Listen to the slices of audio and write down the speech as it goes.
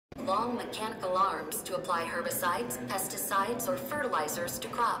long mechanical arms to apply herbicides, pesticides, or fertilizers to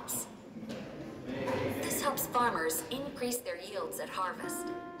crops. This helps farmers increase their yields at harvest.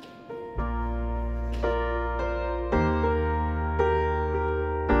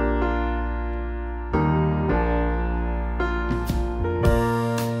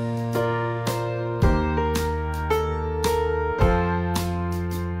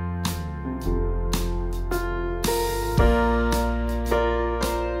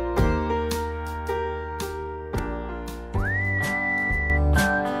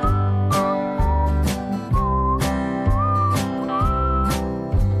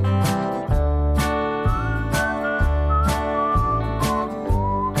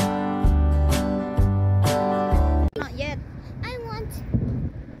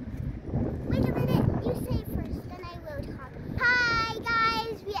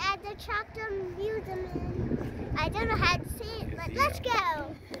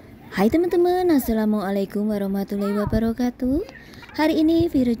 Hai teman-teman, assalamualaikum warahmatullahi wabarakatuh. Hari ini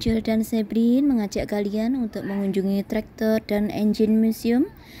Virgil dan Sebrin mengajak kalian untuk mengunjungi traktor dan engine museum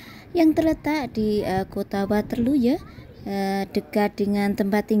yang terletak di kota Waterloo ya, dekat dengan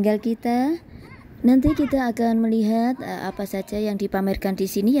tempat tinggal kita. Nanti kita akan melihat apa saja yang dipamerkan di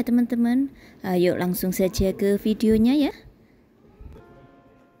sini ya teman-teman. Ayo langsung saja ke videonya ya.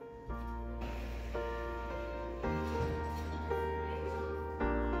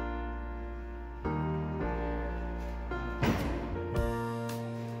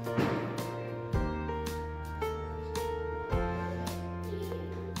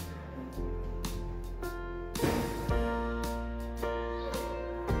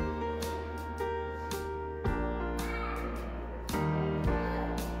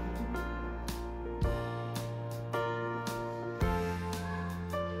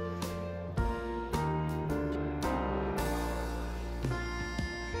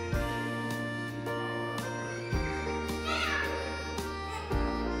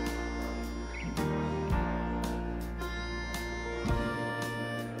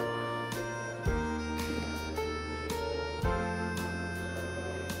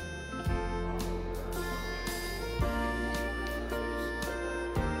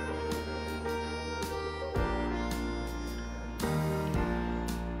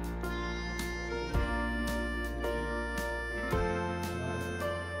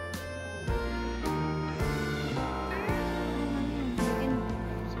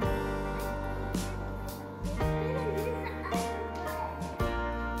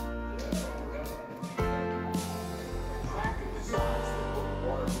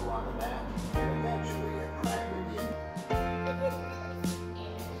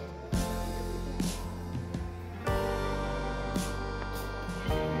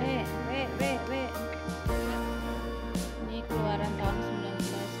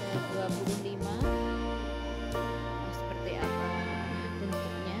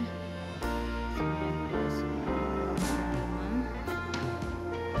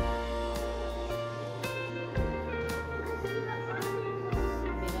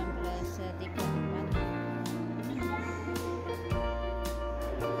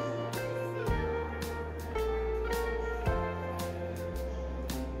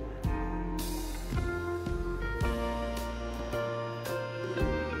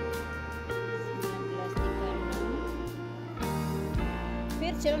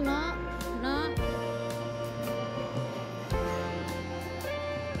 Virgil, no.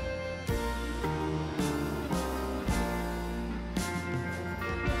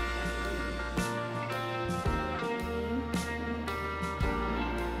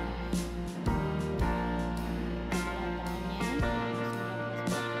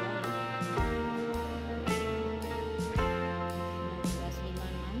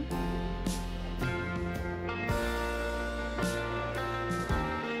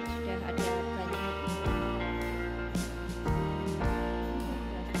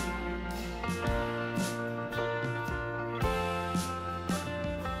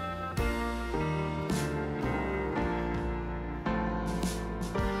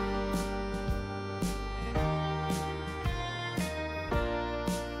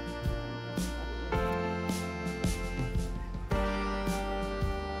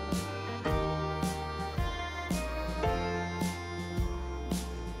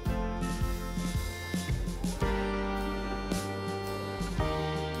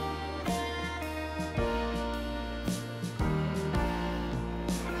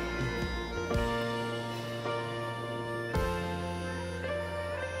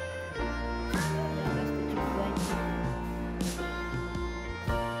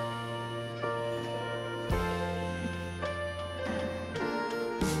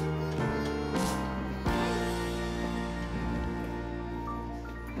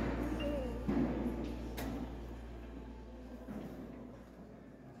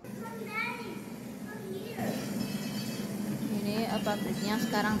 pabriknya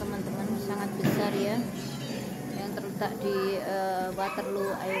sekarang teman-teman, sangat besar ya, yang terletak di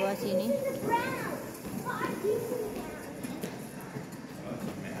Waterloo, Iowa sini.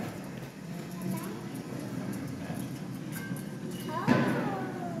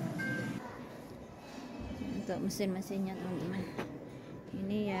 Untuk mesin-mesinnya teman-teman,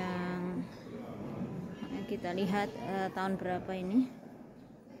 ini yang kita lihat tahun berapa ini,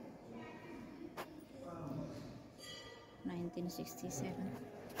 1967.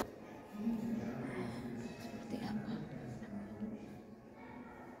 Seperti apa?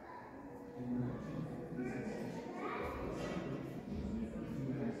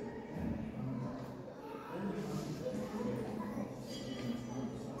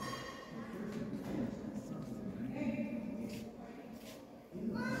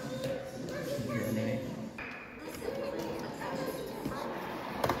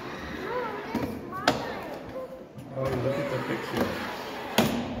 Oh, look at the picture.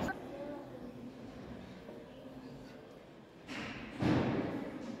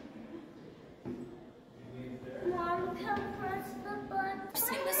 Mom, come press the button.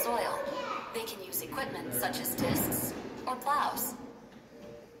 In the soil, they can use equipment such as discs or plows.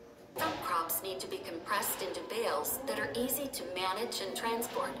 Some crops need to be compressed into bales that are easy to manage and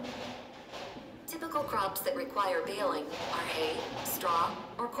transport. Typical crops that require baling are hay, straw,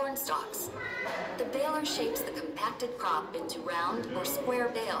 or corn stalks. The baler shapes the compacted crop into round or square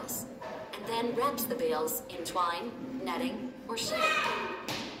bales, and then wraps the bales in twine, netting, or sheeting.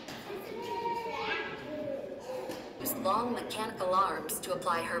 Use long mechanical arms to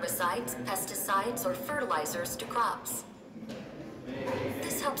apply herbicides, pesticides, or fertilizers to crops.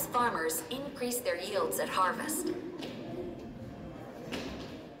 This helps farmers increase their yields at harvest.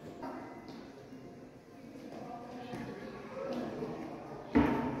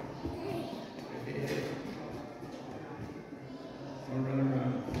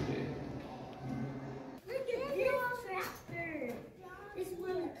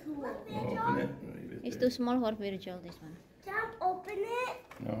 It's too small for virtual, this one. Can I open it?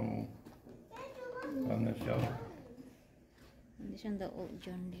 No. On the shelf. And this one, the old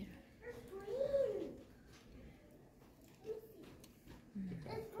John Deere.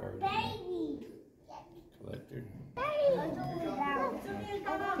 It's for baby. Collector.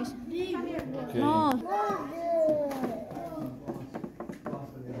 No,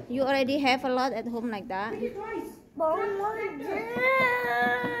 you already have a lot at home like that.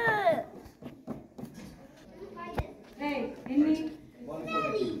 Hey, Amy.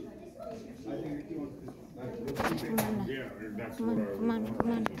 Come on.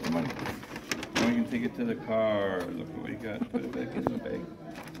 Come on. Now you can take it to the car. Look what we got. Put it back in the bag.